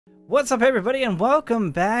What's up, everybody, and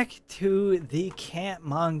welcome back to the Camp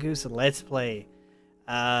Mongoose Let's Play.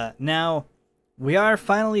 Now, we are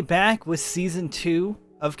finally back with Season 2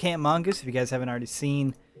 of Camp Mongoose. If you guys haven't already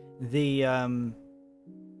seen the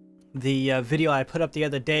video I put up the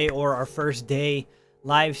other day, or our first day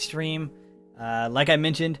live stream, like I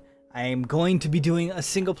mentioned, I am going to be doing a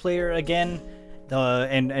single player again,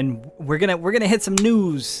 and we're gonna hit some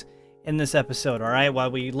news in this episode. All right, while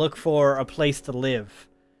we look for a place to live.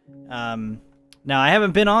 Now I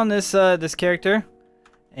haven't been on this this character,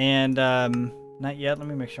 and not yet. Let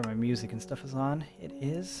me make sure my music and stuff is on. It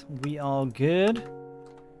is. We all good.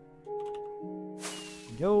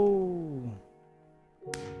 Yo.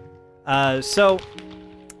 So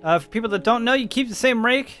for people that don't know, you keep the same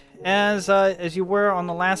rank as you were on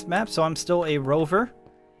the last map. So I'm still a rover,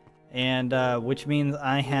 and which means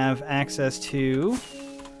I have access to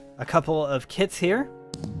a couple of kits here.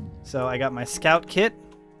 So I got my scout kit,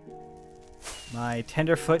 my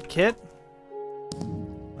tenderfoot kit,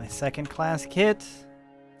 my second class kit,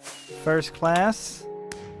 first class,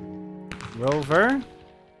 rover,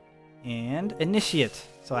 and initiate.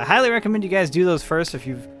 So I highly recommend you guys do those first if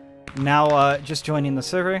you've now just joining the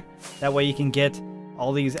server. That way you can get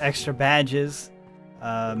all these extra badges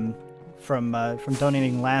from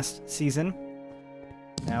donating last season.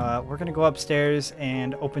 Now we're gonna go upstairs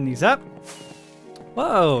and open these up.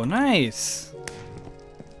 Whoa, nice!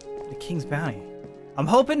 The King's Bounty. I'm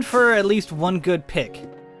hoping for at least one good pick.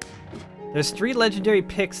 There's 3 legendary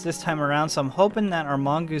picks this time around, so I'm hoping that our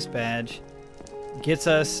Mongoose badge gets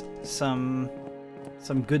us some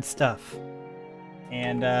good stuff.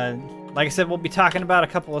 And like I said, we'll be talking about a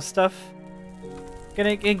couple of stuff.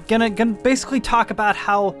 Gonna basically talk about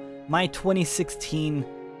how my 2016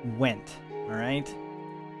 went. All right.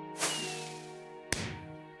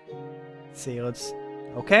 Let's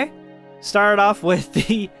okay. Start off with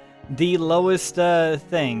the lowest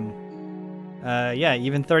thing. Yeah,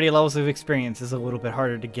 even 30 levels of experience is a little bit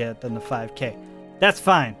harder to get than the 5K. That's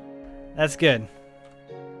fine. That's good.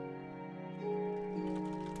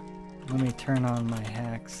 Let me turn on my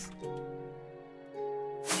hacks.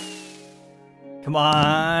 Come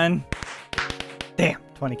on. Damn,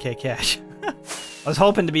 20K cash. I was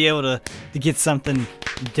hoping to be able to get something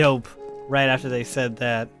dope right after they said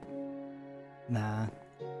that. Nah.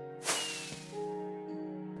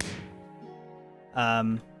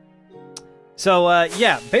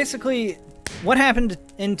 Yeah, basically, what happened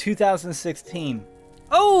in 2016?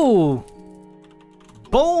 Oh!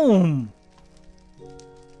 Boom!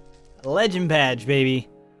 Legend badge, baby.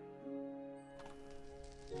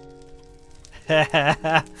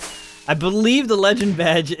 I believe the legend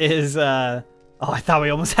badge is, oh, I thought we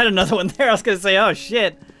almost had another one there. I was gonna say, oh,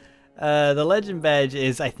 shit. The legend badge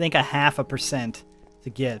is, I think, 0.5% to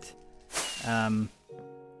get.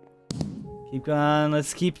 Keep going.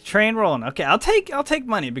 Let's keep the train rolling. Okay, I'll take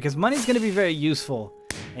money, because money's going to be very useful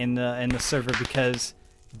in the server, because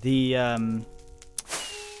the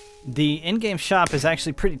in-game shop is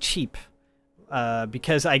actually pretty cheap.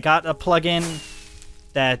 Because I got a plugin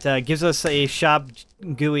that gives us a shop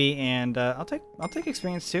GUI, and I'll take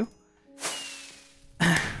experience too.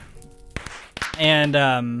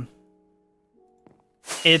 And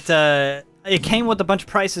it came with a bunch of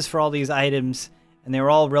prices for all these items, and they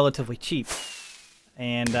were all relatively cheap.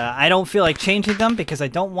 And I don't feel like changing them, because I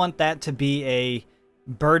don't want that to be a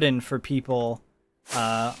burden for people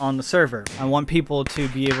on the server. I want people to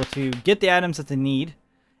be able to get the items that they need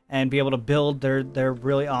and be able to build their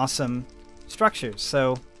really awesome structures.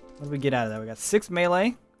 So what do we get out of that? We got 6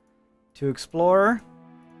 melee, 2 explorer,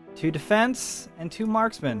 2 defense, and 2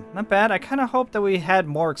 marksman. Not bad. I kind of hoped that we had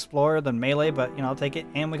more explorer than melee, but you know, I'll take it.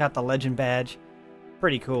 And we got the legend badge.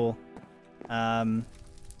 Pretty cool. Melee.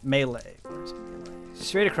 Where's melee?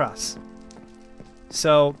 Straight across.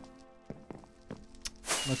 So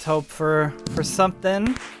let's hope for something.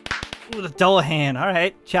 Ooh, the Dullahan. All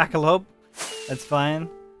right, Jackalope. That's fine.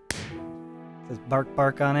 It says bark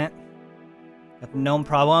bark on it. Got the gnome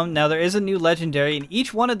problem. Now there is a new legendary in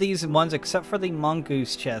each one of these ones, except for the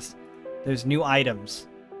Mongoose chest. There's new items.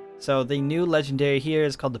 So the new legendary here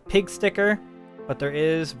is called the Pig Sticker, but there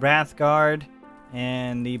is Wrathguard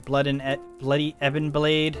and the Bloody Ebon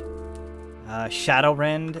Blade. Shadow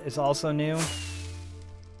Rend is also new.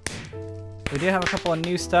 We do have a couple of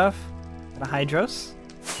new stuff. Got a Hydros.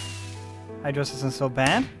 Hydros isn't so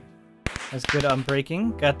bad. That's good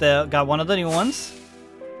Unbreaking. Got one of the new ones.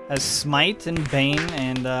 Has Smite and Bane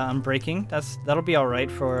and Unbreaking. That'll be all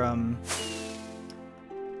right for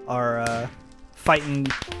our fighting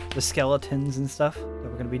the skeletons and stuff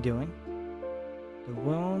that we're gonna be doing. The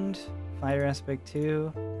Wound, Fighter Aspect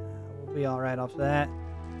 2. We'll be all right off that.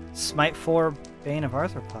 Smite 4, Bane of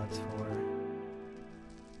Arthropods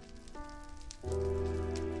 4.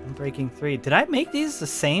 Unbreaking 3. Did I make these the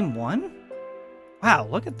same one? Wow,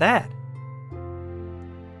 look at that.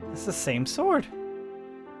 It's the same sword.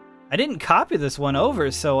 I didn't copy this one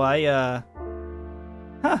over, so I,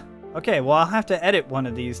 Huh. Okay, well, I'll have to edit one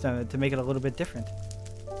of these to make it a little bit different.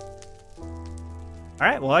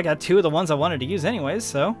 Alright, well, I got 2 of the ones I wanted to use anyways,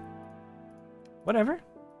 so... Whatever.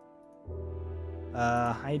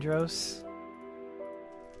 Hydros.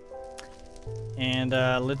 And,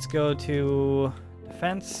 let's go to...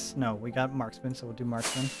 Defense. No, we got Marksman, so we'll do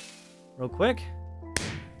Marksman. Real quick.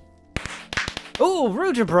 Ooh,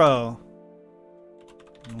 Rudra Bro!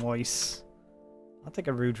 Nice. I'll take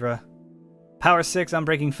a Rudra. Power 6,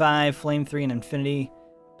 Unbreaking 5, Flame 3, and Infinity.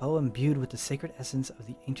 Bow imbued with the sacred essence of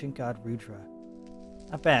the ancient god Rudra.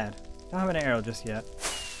 Not bad. Don't have an arrow just yet.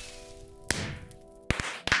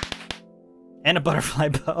 And a butterfly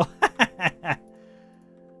bow.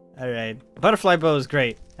 Alright. Butterfly bow is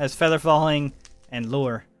great. Has feather falling and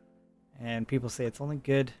lure. And people say it's only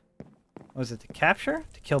good... What was it? To capture?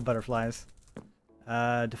 To kill butterflies.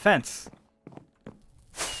 Defense.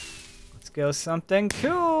 Let's go something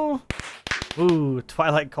cool. Ooh,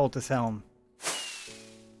 Twilight Cultist Helm.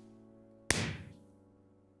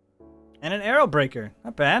 And an Arrow Breaker.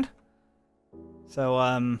 Not bad. So,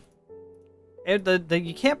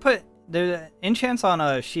 you can't put... The enchants on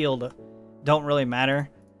a shield don't really matter.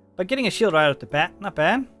 But getting a shield right off the bat, not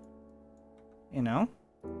bad. You know.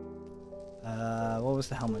 What was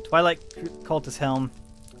the helmet? Twilight Cultist Helm.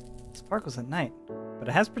 Sparkles at night. But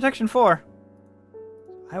it has Protection 4.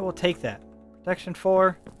 I will take that. Protection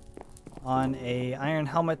 4 on a iron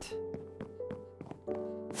helmet.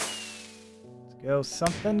 Let's go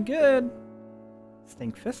something good.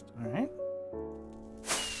 Stink Fist, alright.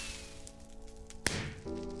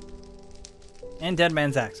 And Dead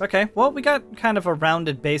Man's Axe. Okay, well, we got kind of a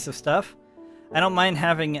rounded base of stuff. I don't mind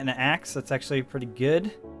having an axe. That's actually pretty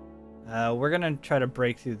good. We're going to try to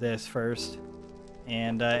break through this first.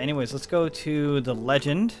 And anyways, let's go to the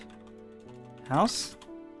Legend house.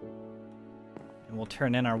 And we'll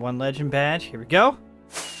turn in our 1 Legend badge. Here we go.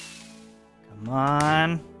 Come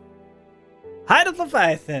on. Hide of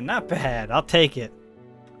Leviathan. Not bad. I'll take it.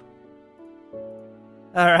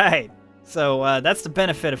 Alright. So that's the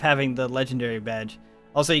benefit of having the Legendary badge.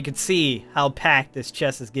 Also, you can see how packed this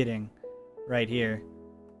chest is getting right here.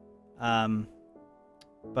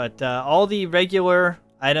 But all the regular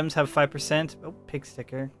items have 5%. Oh, pig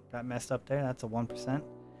sticker got messed up there. That's a 1%.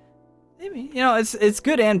 Maybe, you know, it's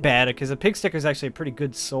good and bad because a pig sticker is actually a pretty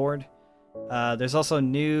good sword. There's also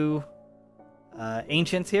new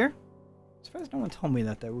ancients here. I'm surprised no one told me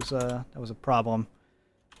that was a problem.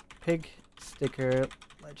 Pig sticker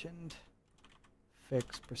legend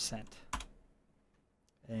fix percent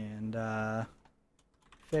and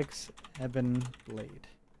fix ebon blade.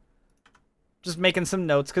 Just making some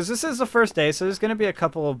notes because this is the first day, so there's going to be a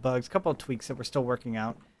couple of bugs, a couple of tweaks that we're still working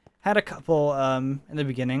out. Had a couple in the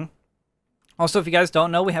beginning. Also, if you guys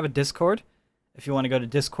don't know, we have a Discord. If you want to go to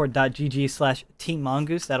discord.gg/Team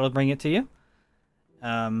Mongoose, that'll bring it to you.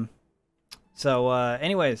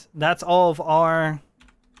 Anyways, that's all of our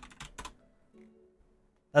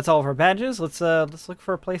badges. Let's look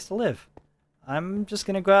for a place to live. I'm just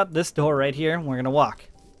gonna go out this door right here, and we're gonna walk,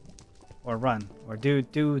 or run, or do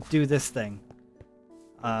this thing.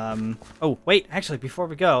 Oh wait, actually, before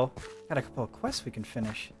we go, got a couple of quests we can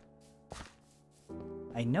finish.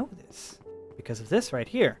 I know this because of this right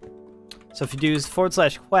here. So if you do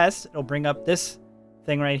 /quest, it'll bring up this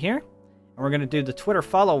thing right here, and we're gonna do the Twitter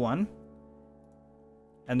follow one.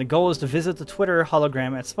 And the goal is to visit the Twitter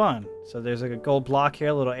hologram at spawn. So there's like a gold block here,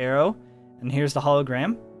 a little arrow, and here's the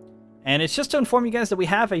hologram. And it's just to inform you guys that we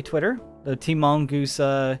have a Twitter, the Team Mongoose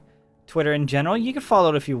Twitter in general. You can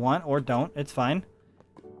follow it if you want, or don't. It's fine.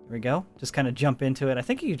 There we go. Just kind of jump into it. I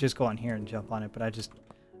think you could just go on here and jump on it, but I just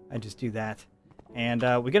do that.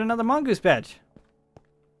 And we get another Mongoose badge.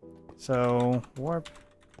 So warp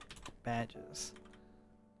badges.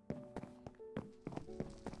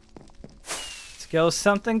 Go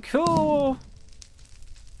something cool.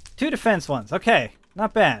 2 defense ones. Okay,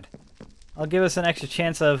 not bad. I'll give us an extra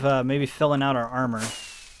chance of maybe filling out our armor.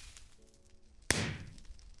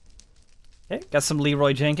 Okay, got some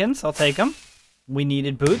Leroy Jenkins. I'll take them. We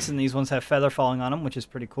needed boots, and these ones have feather falling on them, which is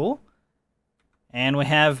pretty cool. And we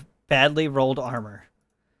have badly rolled armor.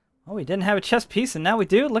 Oh, we didn't have a chest piece, and now we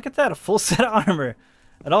do. Look at that, a full set of armor.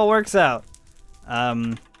 It all works out.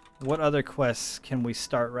 What other quests can we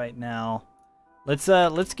start right now?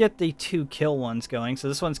 Let's get the 2 kill ones going. So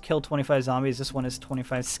this one's kill 25 zombies. This one is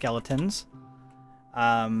 25 skeletons.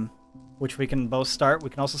 which we can both start. We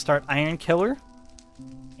can also start Iron Killer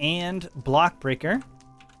and Block Breaker.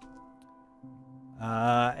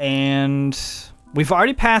 And we've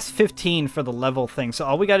already passed 15 for the level thing, so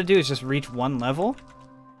all we got to do is just reach one level,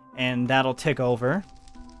 and that'll tick over.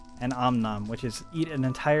 And Om Nom, which is eat an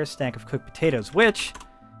entire stack of cooked potatoes, which,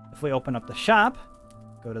 if we open up the shop,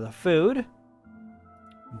 go to the food,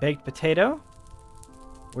 baked potato,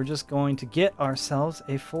 we're just going to get ourselves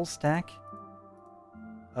a full stack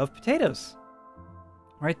of potatoes.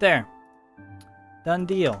 Right there. Done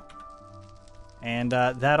deal. And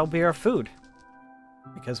that'll be our food,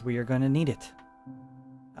 because we are going to need it.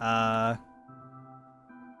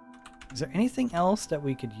 Is there anything else that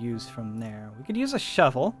we could use from there? We could use a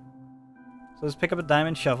shovel. So let's pick up a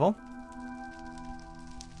diamond shovel.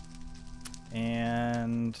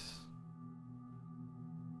 And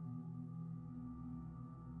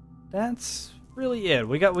that's really it.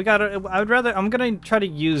 I'm gonna try to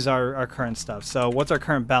use our current stuff. So what's our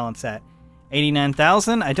current balance at?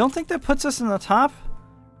 89,000. I don't think that puts us in the top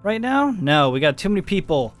right now. No, we got too many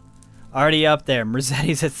people already up there.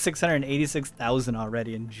 Merzetti's at 686,000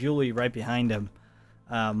 already, and Julie right behind him.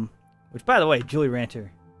 Which, by the way, Julie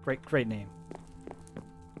Ranter, great name.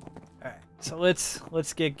 All right, so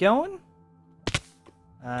let's get going.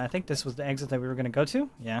 I think this was the exit that we were gonna go to.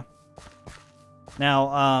 Yeah.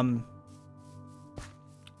 Now,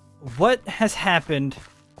 what has happened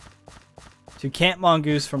to Camp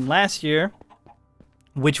Mongoose from last year,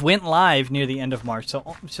 which went live near the end of March,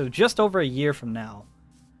 so just over a year from now?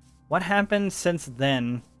 What happened since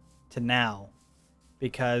then to now?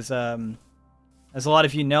 Because, as a lot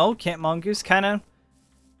of you know, Camp Mongoose kind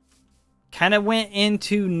of went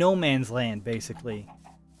into no man's land, basically,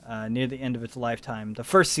 near the end of its lifetime. The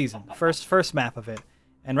first season, first map of it.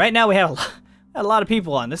 And right now we have a lot of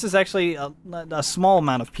people on. This is actually a small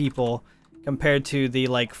amount of people compared to the,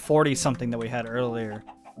 like, 40-something that we had earlier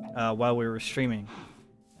while we were streaming.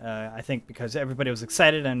 I think because everybody was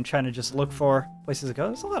excited and trying to just look for places to go.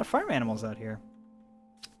 There's a lot of farm animals out here.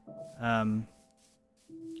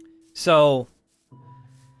 So,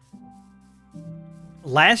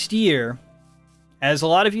 last year, as a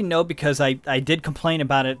lot of you know, because I did complain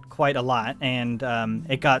about it quite a lot, and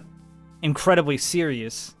it got incredibly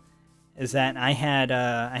serious, is that I had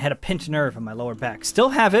a pinched nerve in my lower back. Still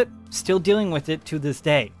have it. Still dealing with it to this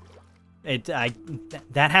day.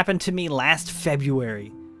 That happened to me last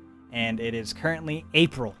February. And it is currently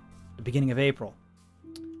April, the beginning of April.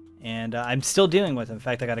 And I'm still dealing with it. In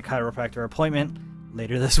fact, I got a chiropractor appointment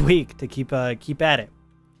later this week to keep at it.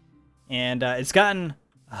 And it's gotten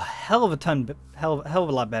a hell of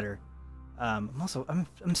a lot better. I'm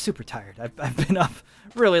super tired. I've been up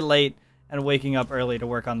really late and waking up early to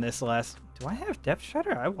work on this last. Do I have depth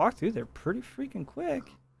shredder? I walked through there pretty freaking quick.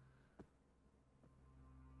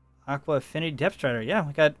 Aqua Affinity depth shredder. Yeah,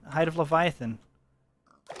 we got Height of Leviathan.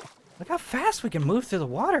 Look how fast we can move through the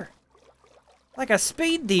water. Like a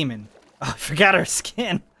speed demon. Oh, I forgot our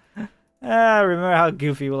skin. Remember how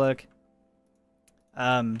goofy we look.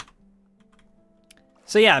 So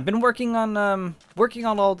yeah, I've been working on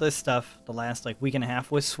all this stuff the last week and a half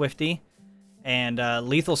with Swifty. And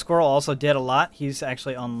Lethal Squirrel also did a lot. He's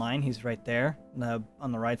actually online. He's right there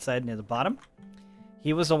on the right side near the bottom.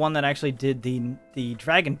 He was the one that actually did the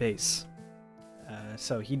dragon base.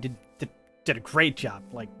 So he did a great job,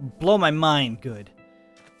 like blow my mind good.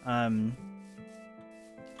 And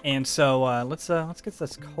so let's get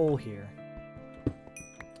this coal here.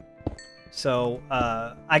 So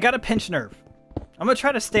I got a pinched nerve. I'm gonna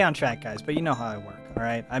try to stay on track, guys, but you know how I work. All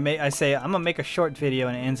right, I say I'm gonna make a short video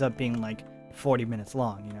and it ends up being like 40 minutes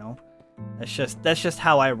long. You know, that's just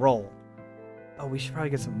how I roll. Oh, we should probably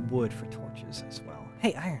get some wood for torches as well.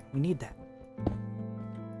 Hey, iron, we need that.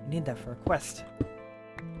 We need that for a quest.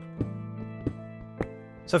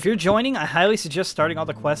 So if you're joining, I highly suggest starting all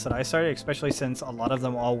the quests that I started, especially since a lot of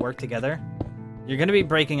them all work together. You're going to be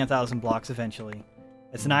breaking 1,000 blocks eventually.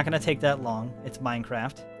 It's not going to take that long. It's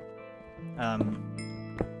Minecraft.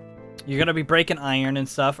 You're going to be breaking iron and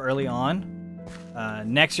stuff early on.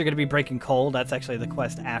 Next, you're going to be breaking coal. That's actually the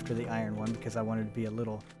quest after the iron one, because I wanted to be a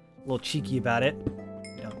little cheeky about it.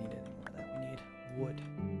 We don't need any more of that. We need wood.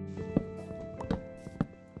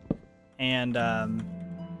 And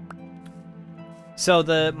so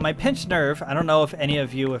my pinched nerve, I don't know if any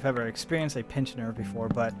of you have ever experienced a pinched nerve before,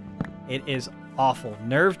 but it is awful.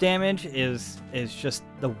 Nerve damage is just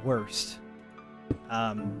the worst.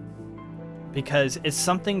 Because it's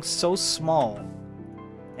something so small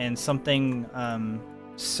and something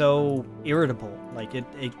so irritable. Like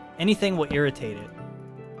anything will irritate it.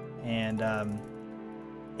 And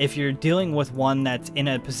if you're dealing with one that's in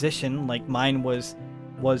a position like mine was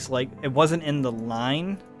was like, it wasn't in the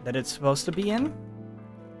line that it's supposed to be in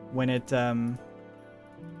when it oh,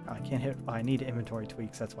 I can't hit. Oh, I need inventory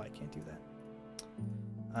tweaks. That's why I can't do that.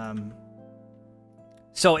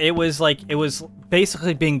 So it was like, it was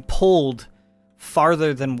basically being pulled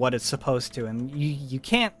farther than what it's supposed to, and you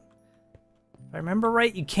can't, if I remember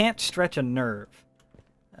right, you can't stretch a nerve.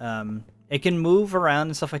 It can move around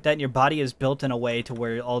and stuff like that, and your body is built in a way to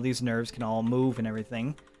where all these nerves can all move and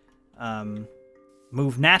everything.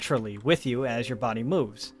 Move naturally with you as your body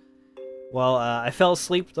moves. Well, I fell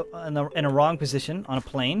asleep in a wrong position on a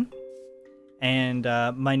plane, and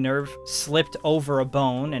my nerve slipped over a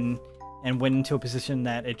bone and went into a position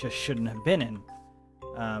that it just shouldn't have been in.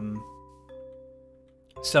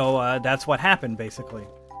 So that's what happened, basically,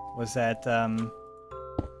 was that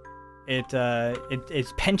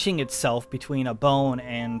it's pinching itself between a bone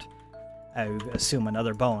and, I assume,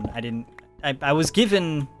 another bone. I was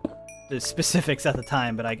given the specifics at the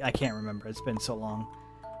time, but I can't remember. It's been so long.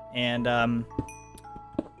 And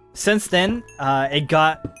since then, it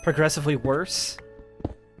got progressively worse.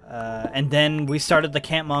 And then we started the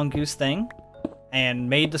Camp Mongoose thing and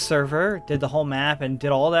made the server, did the whole map, and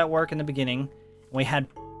did all that work in the beginning. We had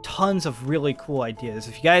tons of really cool ideas.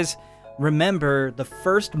 If you guys remember the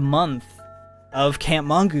first month of Camp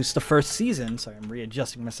Mongoose, the first season, sorry, I'm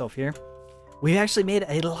readjusting myself here, we actually made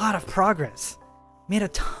a lot of progress. Made a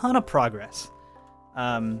ton of progress.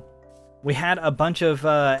 We had a bunch of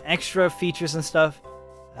extra features and stuff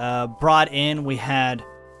brought in. We had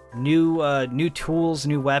new tools,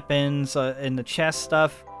 new weapons in the chest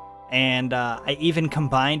stuff, and I even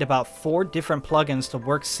combined about 4 different plugins to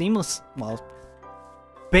work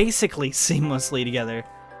basically seamlessly together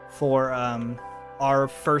for our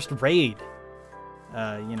first raid.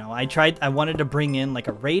 You know, I wanted to bring in like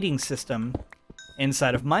a raiding system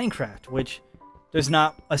inside of Minecraft, which there's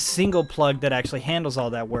not a single plug that actually handles all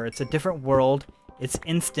that, where it's a different world, it's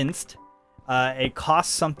instanced, it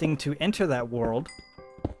costs something to enter that world,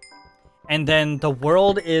 and then the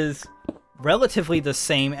world is relatively the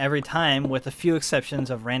same every time, with a few exceptions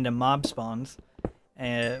of random mob spawns,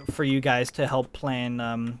 for you guys to help plan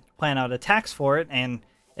out attacks for it, and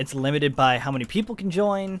it's limited by how many people can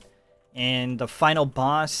join, and the final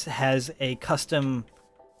boss has a custom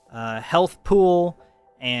health pool,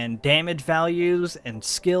 and damage values, and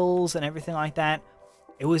skills, and everything like that.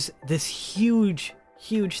 It was this huge,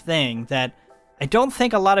 huge thing that I don't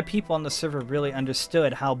think a lot of people on the server really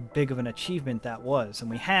understood how big of an achievement that was. And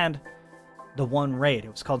we had the one raid.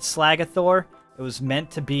 It was called Slagathor. It was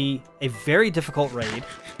meant to be a very difficult raid,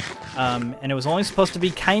 and it was only supposed to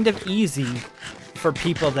be kind of easy for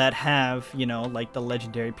people that have, you know, like the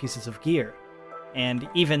legendary pieces of gear. And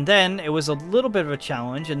even then, it was a little bit of a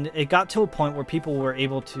challenge, and it got to a point where people were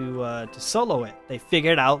able to solo it. They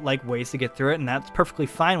figured out like ways to get through it, and that's perfectly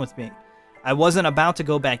fine with me. I wasn't about to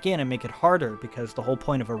go back in and make it harder, because the whole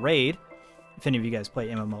point of a raid, if any of you guys play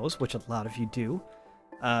MMOs, which a lot of you do,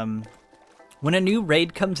 when a new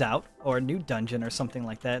raid comes out, or a new dungeon or something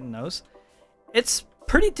like that in those, it's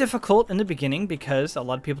pretty difficult in the beginning because a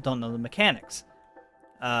lot of people don't know the mechanics.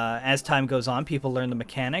 As time goes on, people learn the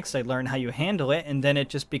mechanics, they learn how you handle it, and then it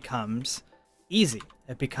just becomes easy.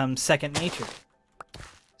 It becomes second nature.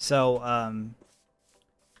 So,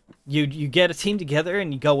 you get a team together,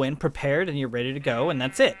 and you go in prepared, and you're ready to go, and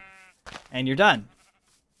that's it. And you're done.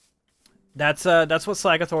 That's what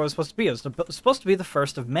Slagathor was supposed to be. It was supposed to be the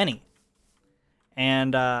first of many.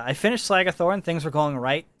 And I finished Slagathor, and things were going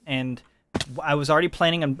right, and I was already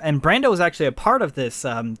planning, and Brando was actually a part of this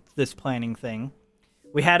this planning thing.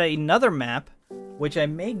 We had another map, which I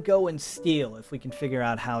may go and steal if we can figure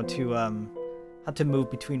out how to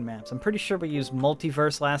move between maps. I'm pretty sure we used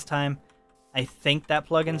Multiverse last time. I think that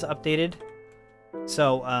plugin's updated.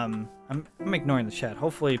 So I'm ignoring the chat.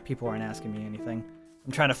 Hopefully people aren't asking me anything.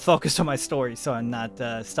 I'm trying to focus on my story so I'm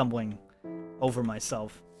not stumbling over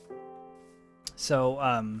myself.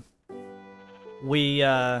 So we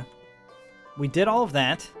did all of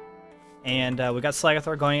that. And we got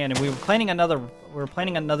Slagathor going, and we were planning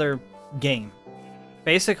another game.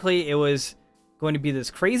 Basically, it was going to be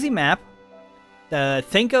this crazy map.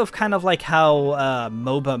 Think of kind of like how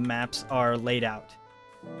MOBA maps are laid out,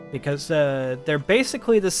 because they're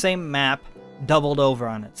basically the same map doubled over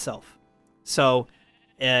on itself. So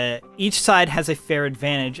each side has a fair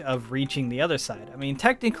advantage of reaching the other side. I mean,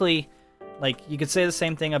 technically, like, you could say the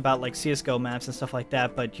same thing about, like, CSGO maps and stuff like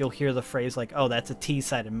that, but you'll hear the phrase, like, oh, that's a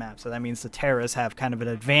T-sided map, so that means the terrorists have kind of an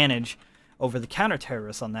advantage over the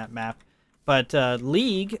counter-terrorists on that map. But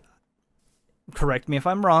League, correct me if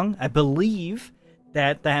I'm wrong, I believe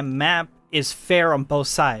that that map is fair on both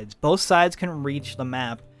sides. Both sides can reach the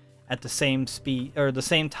map at the same speed or the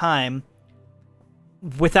same time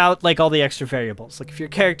without like all the extra variables. Like if your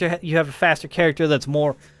character, you have a faster character that's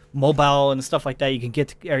more mobile and stuff like that, you can get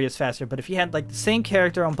to areas faster. But if you had like the same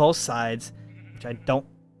character on both sides, which I don't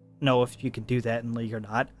know if you can do that in League or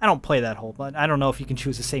not. I don't play that whole, but I don't know if you can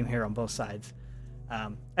choose the same hero on both sides.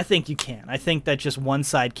 I think you can. I think that just one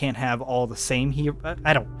side can't have all the same hero.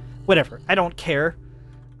 Whatever. I don't care.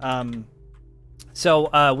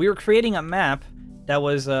 So we were creating a map that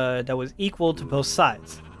was equal to both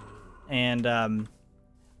sides, and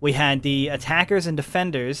we had the attackers and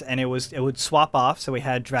defenders, and it would swap off. So we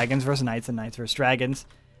had dragons versus knights and knights versus dragons,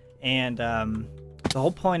 and the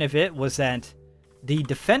whole point of it was that the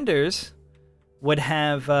defenders would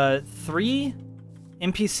have 3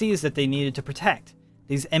 NPCs that they needed to protect.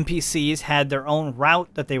 These NPCs had their own route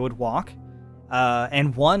that they would walk,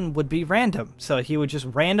 and one would be random. So he would just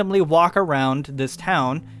randomly walk around this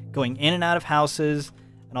town, going in and out of houses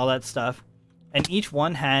and all that stuff. And each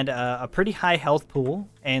one had a pretty high health pool,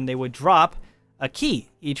 and they would drop a key.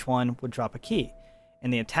 Each one would drop a key.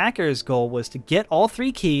 And the attacker's goal was to get all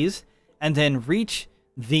 3 keys and then reach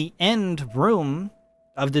the end room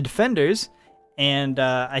of the defenders. And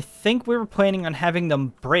I think we were planning on having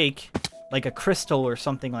them break like a crystal or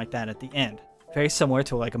something like that at the end. Very similar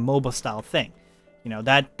to like a MOBA style thing. You know,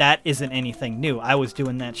 that isn't anything new. I was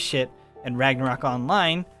doing that shit in Ragnarok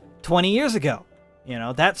Online 20 years ago. You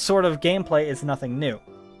know, that sort of gameplay is nothing new.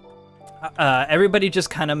 Everybody just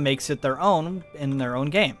kind of makes it their own in their own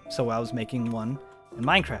game. So I was making one in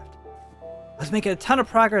Minecraft. I was making a ton of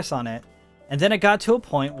progress on it, and then it got to a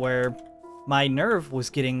point where my nerve was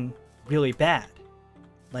getting really bad.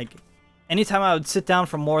 Like, anytime I would sit down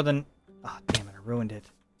for more than... Oh, damn it, I ruined it.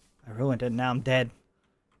 I ruined it, now I'm dead.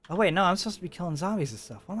 Oh wait, no, I'm supposed to be killing zombies and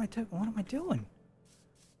stuff. What am I doing?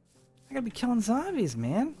 I gotta be killing zombies,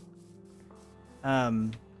 man.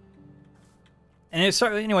 And it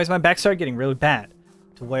started, anyways, my back started getting really bad.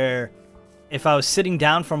 To where, if I was sitting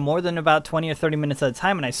down for more than about 20 or 30 minutes at a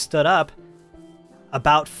time and I stood up,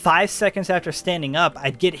 about 5 seconds after standing up,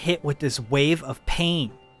 I'd get hit with this wave of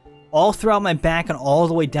pain. All throughout my back and all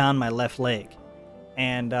the way down my left leg.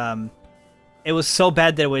 And, it was so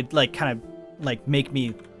bad that it would, like, kind of, like, make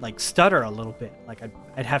me, like, stutter a little bit. Like,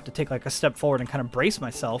 I'd have to take, like, a step forward and kind of brace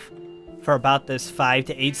myself for about this 5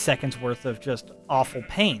 to 8 seconds worth of just awful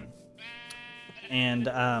pain. And,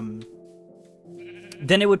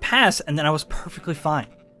 then it would pass, and then I was perfectly fine.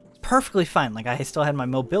 Perfectly fine. Like, I still had my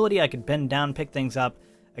mobility, I could bend down, pick things up,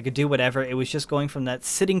 I could do whatever. It was just going from that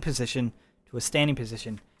sitting position to a standing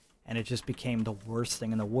position, and it just became the worst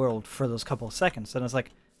thing in the world for those couple of seconds. And I was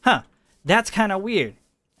like, huh, that's kind of weird.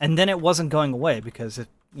 And then it wasn't going away because,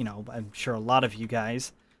 you know, I'm sure a lot of you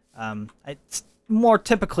guys, it's more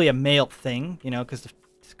typically a male thing, you know,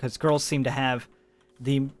 because girls seem to have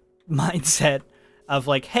the mindset of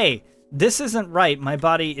like, hey, this isn't right. My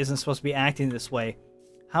body isn't supposed to be acting this way.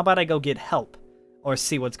 How about I go get help or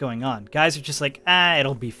see what's going on? Guys are just like,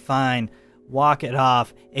 it'll be fine. Walk it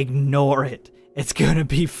off. Ignore it. It's gonna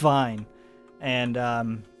be fine.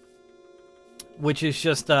 And, which is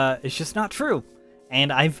just, it's just not true.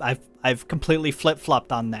 And I've completely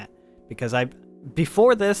flip-flopped on that. Because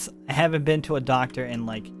before this, I haven't been to a doctor in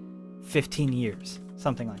like 15 years.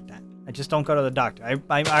 Something like that. I just don't go to the doctor.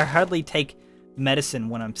 I hardly take medicine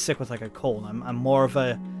when I'm sick with like a cold. I'm more of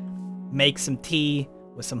a make some tea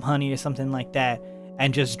with some honey or something like that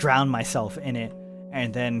and just drown myself in it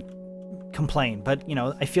and then complain. But, you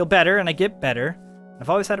know, I feel better and I get better. I've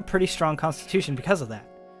always had a pretty strong constitution because of that.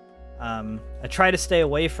 I try to stay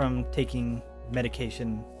away from taking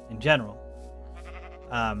medication in general.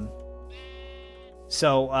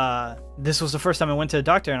 So this was the first time I went to the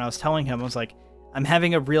doctor, and I was telling him, I was like, I'm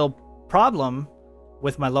having a real problem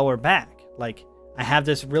with my lower back. Like, I have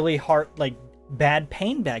this really hard, like, bad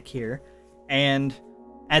pain back here. And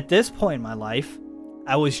at this point in my life,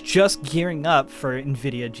 I was just gearing up for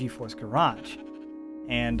NVIDIA GeForce Garage.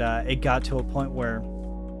 And it got to a point where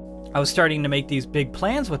I was starting to make these big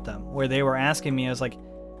plans with them, where they were asking me, I was like,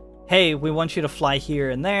 hey, we want you to fly here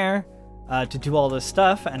and there to do all this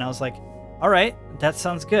stuff. And I was like, all right, that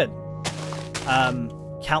sounds good.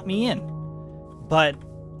 Count me in. But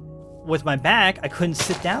with my back, I couldn't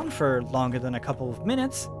sit down for longer than a couple of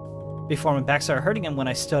minutes before my back started hurting. And when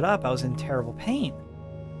I stood up, I was in terrible pain.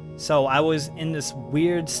 So I was in this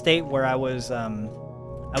weird state where I was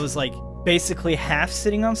like basically half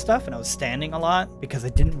sitting on stuff, and I was standing a lot because I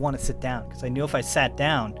didn't want to sit down, because I knew if I sat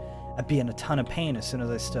down, I'd be in a ton of pain as soon as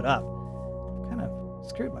I stood up. Kind of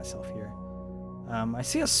screwed myself here. I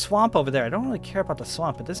see a swamp over there. I don't really care about the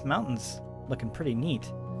swamp, but this mountain's looking pretty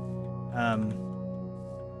neat. Oh,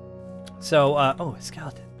 a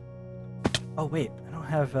skeleton. Oh wait, I don't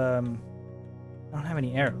have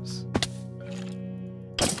any arrows.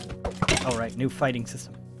 Oh right, new fighting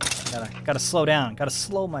system. Gotta slow down. Gotta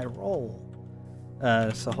slow my roll.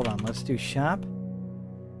 So hold on. Let's do shop.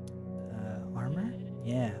 Armor.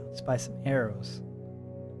 Yeah. Let's buy some arrows.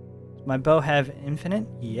 Does my bow have infinite?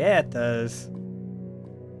 Yeah, it does.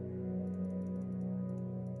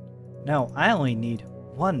 No, I only need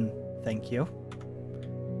one. Thank you.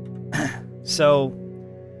 So,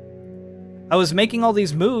 I was making all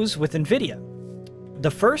these moves with NVIDIA.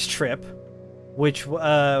 The first trip, which we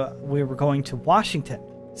were going to Washington.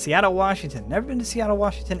 Seattle, Washington. Never been to Seattle,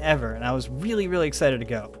 Washington ever, and I was really, really excited to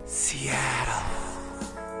go. Seattle.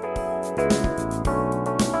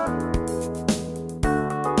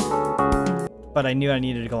 But I knew I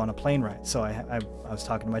needed to go on a plane ride, so I was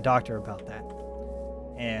talking to my doctor about that.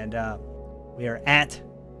 And we are at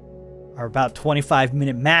our about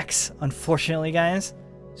 25-minute max, unfortunately, guys.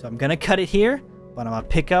 So I'm going to cut it here, but I'm going to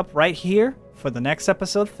pick up right here for the next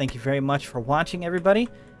episode. Thank you very much for watching, everybody.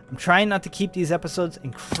 I'm trying not to keep these episodes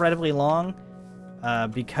incredibly long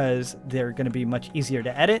because they're going to be much easier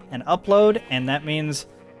to edit and upload, and that means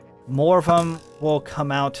more of them will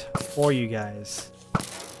come out for you guys.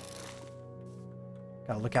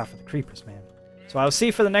 Gotta look out for the creepers, man. So I'll see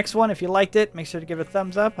you for the next one. If you liked it, make sure to give it a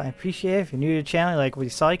thumbs up. I appreciate it. If you're new to the channel, you like what you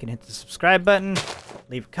saw, you can hit the subscribe button,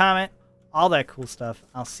 leave a comment, all that cool stuff.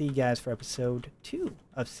 I'll see you guys for episode 2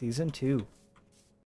 of Season 2.